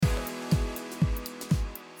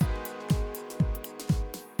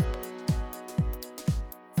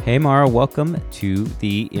Hey, Mara, welcome to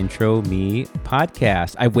the Intro Me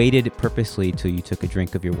podcast. I waited purposely till you took a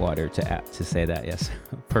drink of your water to say that. Yes,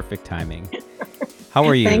 perfect timing. How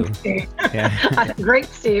are you? Thanks, Steve. Yeah, Great,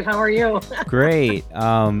 Steve. How are you? great.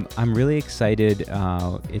 I'm really excited.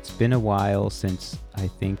 It's been a while since I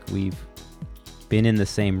think we've been in the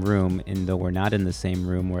same room, and though we're not in the same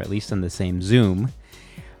room, we're at least on the same Zoom.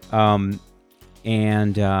 And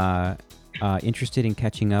interested in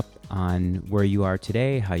catching up on where you are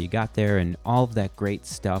today, how you got there, and all of that great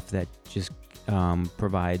stuff that just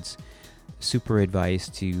provides super advice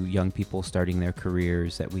to young people starting their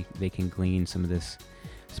careers, that they can glean some of this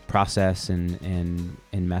process and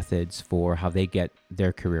methods for how they get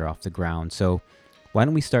their career off the ground. So why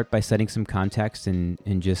don't we start by setting some context and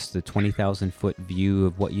just the 20,000 foot view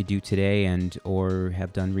of what you do today and or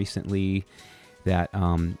have done recently that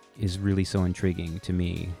is really so intriguing to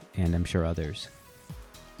me and I'm sure others.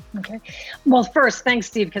 Okay. Well, first, thanks,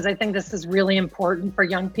 Steve, because I think this is really important for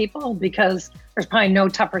young people because there's probably no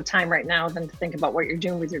tougher time right now than to think about what you're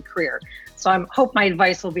doing with your career. So I hope my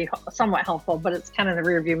advice will be somewhat helpful, but it's kind of the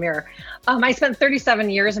rearview mirror. I spent 37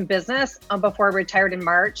 years in business before I retired in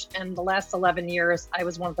March. And the last 11 years, I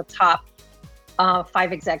was one of the top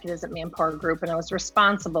 5 executives at Manpower Group. And I was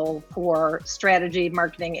responsible for strategy,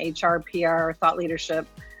 marketing, HR, PR, thought leadership,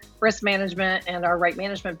 risk management, and our right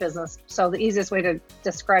management business. So the easiest way to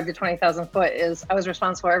describe the 20,000 foot is I was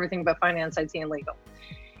responsible for everything but finance, IT, and legal.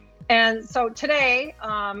 And so today,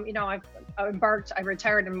 I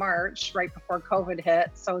retired in March right before COVID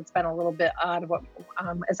hit. So it's been a little bit odd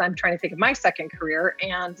as I'm trying to think of my second career.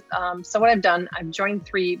 And so what I've done, I've joined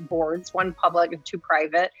 3 boards, 1 public and 2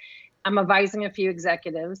 private. I'm advising a few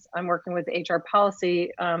executives. I'm working with the HR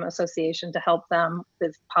Policy Association to help them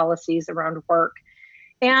with policies around work.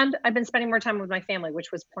 And I've been spending more time with my family,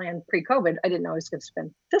 which was planned pre-COVID. I didn't know I was going to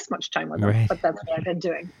spend this much time with them, Right. but that's what I've been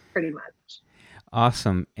doing pretty much.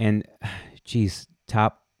 Awesome. And geez,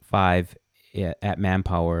 top 5 at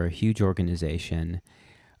Manpower, huge organization,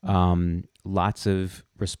 lots of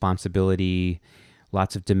responsibility,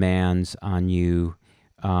 lots of demands on you.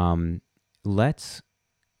 Let's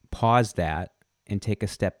pause that and take a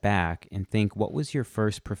step back and think, what was your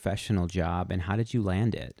first professional job and how did you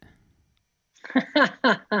land it?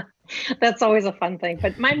 That's always a fun thing,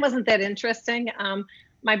 but mine wasn't that interesting.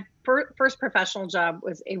 My first professional job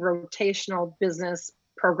was a rotational business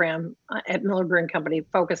program at Miller Brewing Company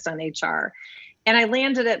focused on HR. And I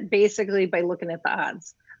landed it basically by looking at the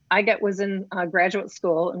odds. Was in graduate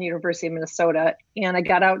school in the University of Minnesota, and I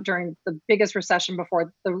got out during the biggest recession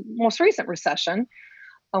before the most recent recession,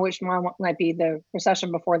 which might be the recession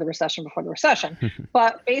before the recession before the recession.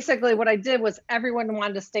 But basically what I did was everyone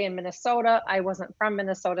wanted to stay in Minnesota. I wasn't from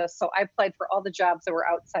Minnesota, so I applied for all the jobs that were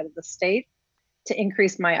outside of the state to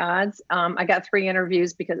increase my odds. I got 3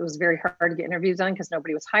 interviews because it was very hard to get interviews done because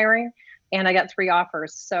nobody was hiring. And I got 3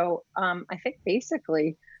 offers. So I think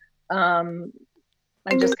basically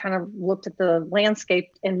I just kind of looked at the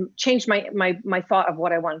landscape and changed my thought of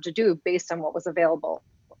what I wanted to do based on what was available.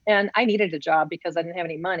 And I needed a job because I didn't have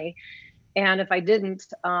any money. And if I didn't,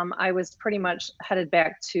 I was pretty much headed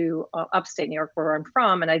back to upstate New York, where I'm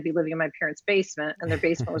from, and I'd be living in my parents' basement. And their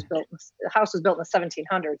basement was the house was built in the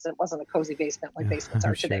 1700s. It wasn't a cozy basement like basements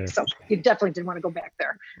are today. Sure. So you definitely didn't want to go back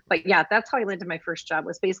there. But yeah, that's how I landed my first job,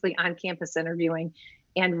 was basically on campus interviewing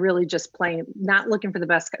and really just playing, not looking for the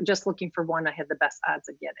best, just looking for one I had the best odds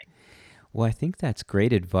of getting. Well, I think that's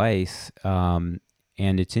great advice. And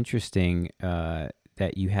it's interesting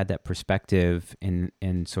that you had that perspective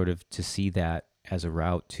and sort of to see that as a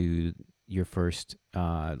route to your first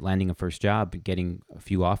landing a first job, getting a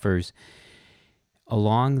few offers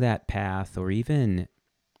along that path, or even,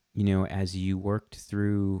 as you worked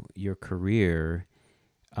through your career,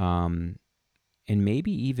 and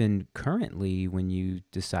maybe even currently when you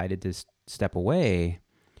decided to step away,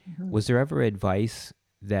 was there ever advice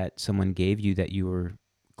that someone gave you that you were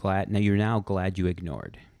now glad you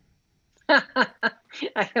ignored?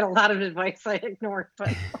 I had a lot of advice I ignored,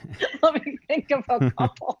 but let me think of a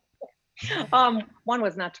couple. One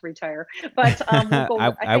was not to retire, but we'll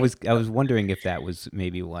go. I was wondering if that was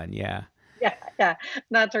maybe one. Yeah. Yeah,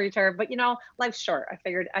 not to retire. But life's short. I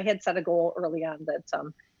figured I had set a goal early on that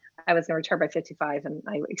I was going to retire by 55, and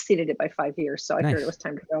I exceeded it by 5 years. So I figured it Nice. was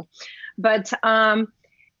time to go. But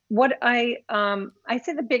what I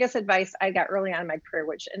say the biggest advice I got early on in my career,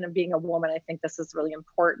 which, and being a woman, I think this is really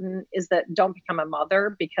important, is that don't become a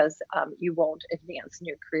mother, because you won't advance in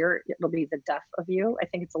your career. It'll be the death of you. I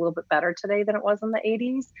think it's a little bit better today than it was in the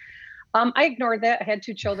 80s. I ignored that. I had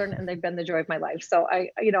two children and they've been the joy of my life. So I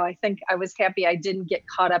think I was happy I didn't get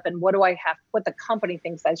caught up in what the company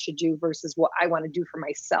thinks I should do versus what I want to do for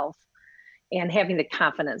myself, and having the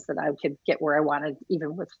confidence that I could get where I wanted,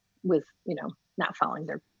 even with not following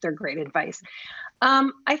their great advice.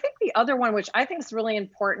 I think the other one, which I think is really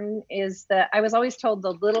important, is that I was always told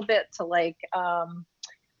a little bit to like, what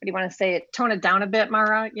do you want to say it, tone it down a bit,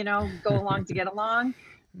 Mara, go along to get along.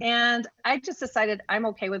 And I just decided I'm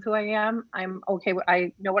okay with who I am. I'm okay with,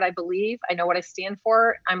 I know what I believe. I know what I stand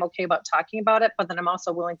for. I'm okay about talking about it, but then I'm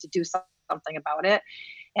also willing to do something about it.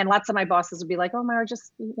 And lots of my bosses would be like, "Oh, Mara,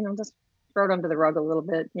 just just throw it under the rug a little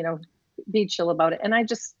bit, be chill about it." And I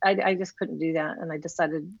just couldn't do that. And I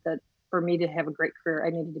decided that for me to have a great career,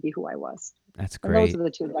 I needed to be who I was. That's And those great. are the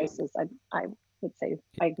two advices I would say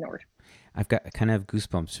I ignored. I've got kind of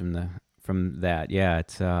goosebumps from that. Yeah,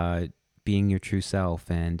 it's being your true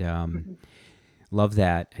self, and Mhm. love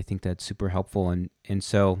that. I think that's super helpful. And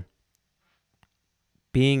so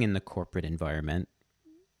being in the corporate environment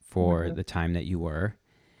for Mhm. the time that you were,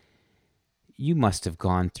 you must have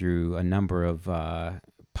gone through a number of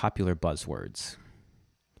popular buzzwords.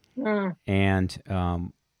 Mm.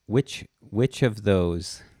 And which of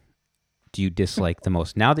those do you dislike the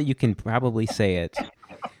most? Now that you can probably say it,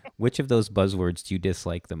 which of those buzzwords do you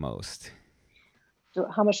dislike the most? So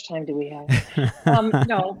how much time do we have?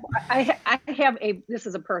 No, I have this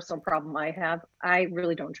is a personal problem I have. I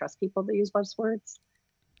really don't trust people that use buzzwords.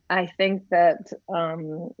 I think that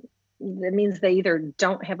that means they either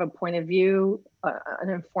don't have a point of view, an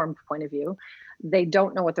informed point of view. They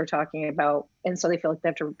don't know what they're talking about. And so they feel like they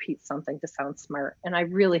have to repeat something to sound smart. And I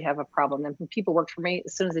really have a problem. And when people work for me,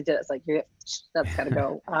 as soon as they did it, it's like, yeah, that's got to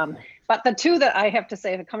go. But the two that I have to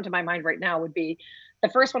say that come to my mind right now would be, the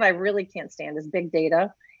first one I really can't stand is big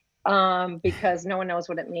data, because no one knows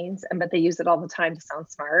what it means, but they use it all the time to sound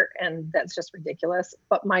smart, and that's just ridiculous.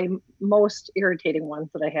 But my most irritating ones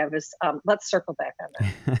that I have is, let's circle back on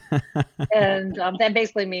that. And that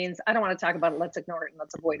basically means I don't want to talk about it. Let's ignore it and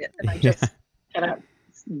let's avoid it. And I Yeah, just cannot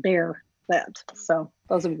bear that. So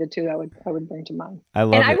those would be the two I would bring to mind. I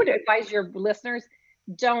And love I it. would advise your listeners,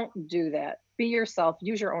 don't do that. Be yourself.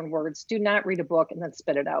 Use your own words. Do not read a book and then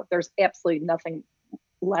spit it out. There's absolutely nothing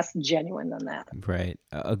less genuine than that. Right.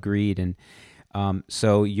 Agreed. And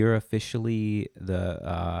so you're officially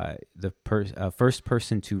the first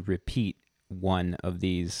person to repeat one of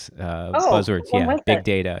these Oh, buzzwords. when Yeah, was big it?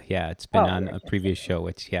 data. Yeah, it's been Oh, on yeah, I a can't say previous show.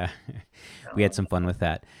 Which yeah, we had that. some fun with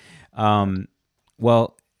that. Good. Um,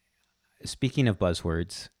 well, speaking of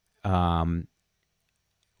buzzwords, um,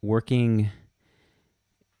 working,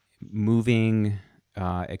 moving,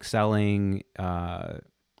 excelling,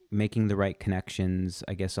 making the right connections.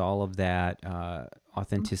 I guess all of that,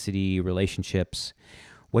 authenticity, relationships.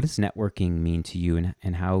 What does networking mean to you,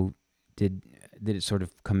 and how did did it sort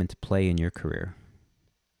of come into play in your career?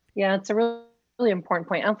 Yeah, it's a really important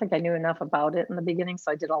point. I don't think I knew enough about it in the beginning,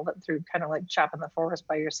 so I did all that through kind of like chopping the forest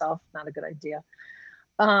by yourself. Not a good idea.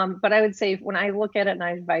 But I would say when I look at it and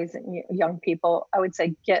I advise young people, I would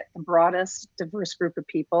say get the broadest, diverse group of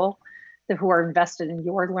people who are invested in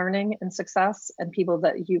your learning and success, and people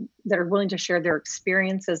that are willing to share their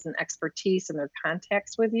experiences and expertise and their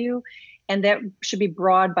contacts with you. And that should be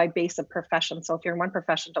broad by base of profession. So if you're in one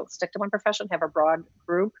profession, don't stick to one profession, have a broad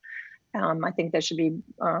group. I think that should be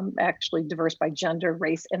actually diverse by gender,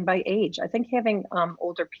 race, and by age. I think having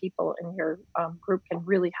older people in your group can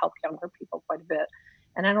really help younger people quite a bit.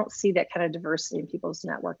 And I don't see that kind of diversity in people's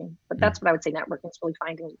networking. But Mm, that's what I would say. Networking is really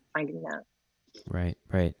finding that. right,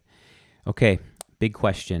 right. Okay, big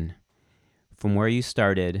question. From where you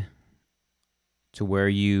started to where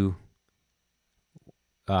you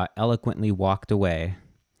eloquently walked away,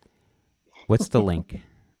 what's the link?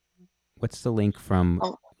 What's the link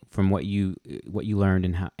Oh, from what you learned,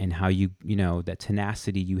 and how you know that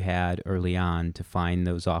tenacity you had early on to find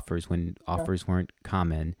those offers when yeah. offers weren't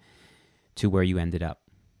common, to where you ended up?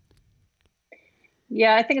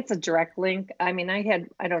 Yeah, I think it's a direct link. I mean,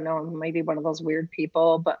 I don't know, maybe one of those weird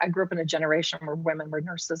people, but I grew up in a generation where women were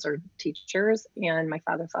nurses or teachers. And my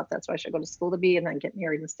father thought that's what I should go to school to be and then get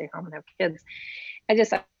married and stay home and have kids.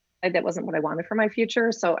 That wasn't what I wanted for my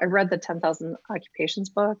future. So I read the 10,000 Occupations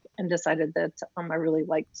book and decided that I really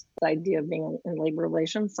liked the idea of being in labor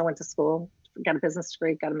relations. So I went to school, got a business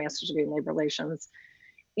degree, got a master's degree in labor relations.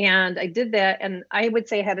 And I did that. And I would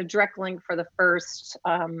say I had a direct link for the first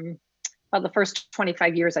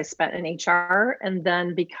 25 years I spent in HR. And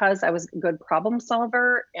then because I was a good problem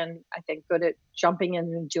solver and I think good at jumping in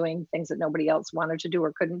and doing things that nobody else wanted to do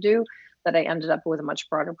or couldn't do, that I ended up with a much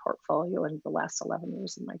broader portfolio in the last 11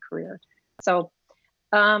 years of my career. So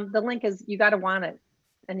the link is you got to want it.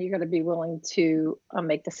 and you got to be willing to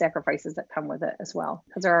make the sacrifices that come with it as well,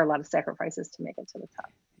 because there are a lot of sacrifices to make it to the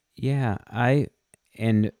top. Yeah,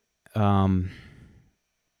 and um,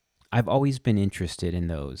 I've always been interested in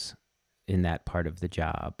that part of the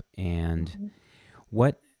job. And Mm-hmm.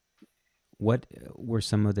 what were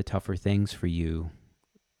some of the tougher things for you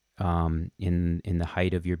in the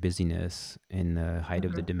height of your busyness, in the height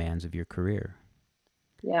of the Mm-hmm. demands of your career?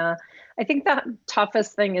 Yeah, I think the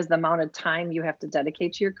toughest thing is the amount of time you have to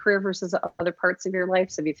dedicate to your career versus other parts of your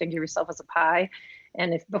life. So if you think of yourself as a pie,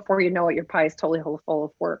 and if before you know it, your pie is totally full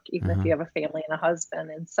of work, even if Uh-huh. you have a family and a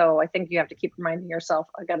husband. And so I think you have to keep reminding yourself,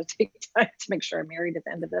 I got to take time to make sure I'm married at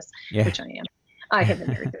the end of this, Yeah. which I am. I have been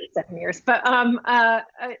married 37 years, but and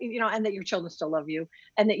that your children still love you,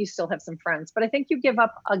 and that you still have some friends. But I think I gave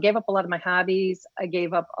up a lot of my hobbies. I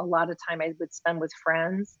gave up a lot of time I would spend with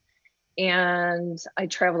friends, and I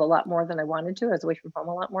traveled a lot more than I wanted to. I was away from home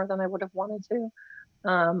a lot more than I would have wanted to.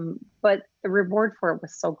 But the reward for it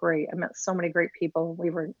was so great. I met so many great people. We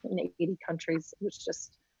were in 80 countries. It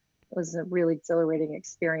was a really exhilarating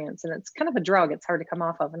experience. And it's kind of a drug. It's hard to come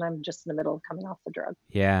off of. And I'm just in the middle of coming off the drug.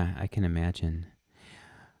 Yeah, I can imagine.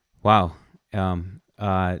 Wow.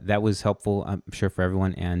 That was helpful, I'm sure, for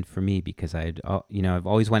everyone and for me, because I've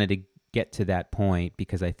always wanted to get to that point,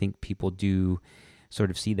 because I think people do sort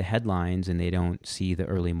of see the headlines and they don't see the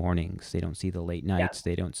early mornings. They don't see the late nights.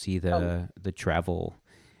 Yeah. They don't see the travel.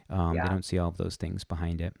 They Yeah. don't see all of those things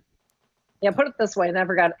behind it. Yeah. Put it this way.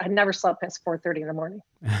 I never slept past 4:30 in the morning.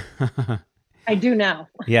 I do now.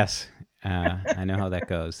 Yes. I know how that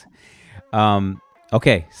goes.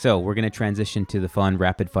 Okay, so we're going to transition to the fun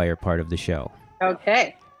rapid fire part of the show.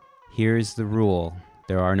 Okay. Here's the rule.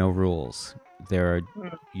 There are no rules.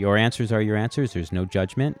 Your answers are your answers. There's no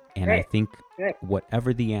judgment. And Great. I think Great.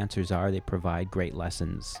 whatever the answers are, they provide great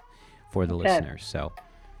lessons for the listeners. So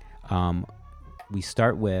we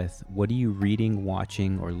start with, what are you reading,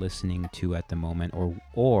 watching, or listening to at the moment?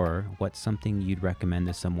 Or what's something you'd recommend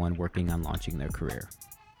to someone working on launching their career?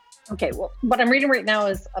 Okay, well, what I'm reading right now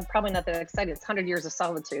is probably not that exciting. It's 100 Years of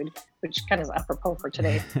Solitude, which kind of is apropos for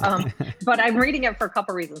today. But I'm reading it for a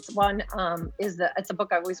couple reasons. One is that it's a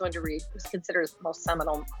book I always wanted to read. It's considered the most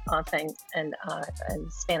seminal thing in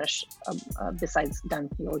Spanish besides Don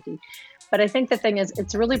Quixote. But I think the thing is,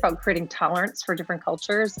 it's really about creating tolerance for different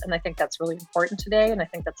cultures. And I think that's really important today. And I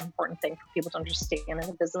think that's an important thing for people to understand in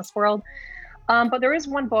the business world. But there is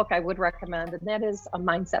one book I would recommend, and that is A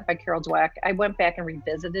Mindset by Carol Dweck. I went back and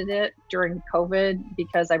revisited it during COVID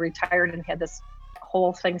because I retired and had this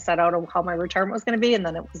whole thing set out of how my retirement was going to be, and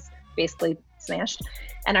then it was basically smashed.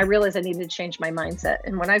 And I realized I needed to change my mindset.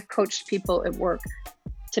 And when I've coached people at work,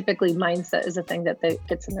 typically mindset is a thing that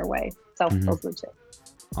gets in their way. So those are the two.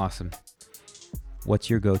 Awesome. What's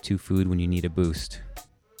your go-to food when you need a boost?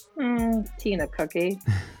 Tea and a cookie,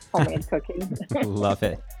 homemade cookie. Love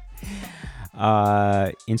it.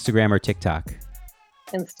 Instagram or TikTok?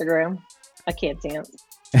 Instagram. I can't dance.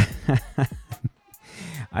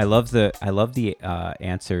 I love the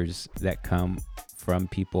answers that come from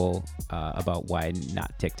people about why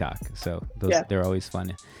not TikTok. So they're always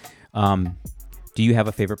fun. Do you have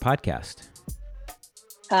a favorite podcast?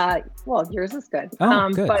 Well, yours is good. Oh,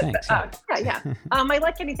 good. But, thanks. Yeah. I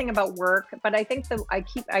like anything about work, but I think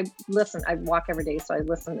I listen. I walk every day, so I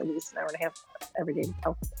listen at least an hour and a half every day.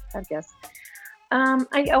 I guess.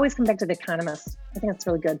 I always come back to The Economist. I think it's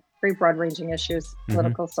really good. Very broad-ranging issues: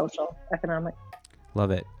 political, social, economic.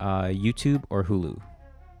 Love it. YouTube or Hulu?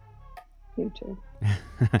 YouTube.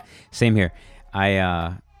 Same here.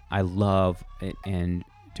 I love it, and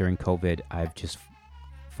during COVID, I've just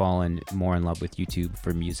fallen more in love with YouTube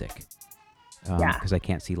for music. Because I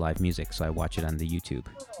can't see live music, so I watch it on the YouTube.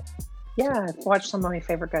 Yeah, I've watched some of my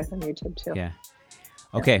favorite guys on YouTube too. Yeah.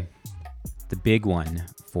 Okay. The big one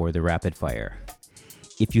for the rapid fire.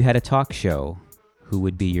 If you had a talk show, who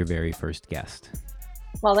would be your very first guest?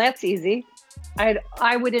 Well, that's easy.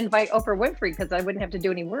 I would invite Oprah Winfrey because I wouldn't have to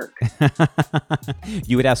do any work.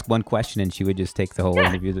 You would ask one question and she would just take the whole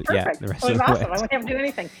interview. Perfect. Yeah, the rest it was of the awesome. way. I wouldn't have to do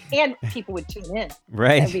anything, and people would tune in.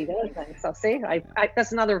 Right. That'd be the other thing. So see,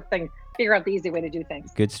 that's another thing. Figure out the easy way to do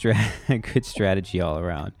things. Good strategy all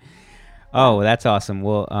around. Oh, that's awesome.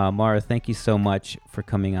 Well, Mara, thank you so much for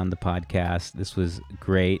coming on the podcast. This was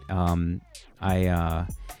great.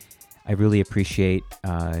 I really appreciate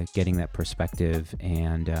getting that perspective,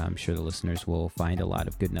 and I'm sure the listeners will find a lot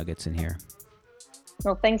of good nuggets in here.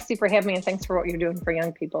 Well, thanks, Steve, for having me, and thanks for what you're doing for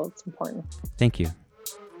young people. It's important. Thank you.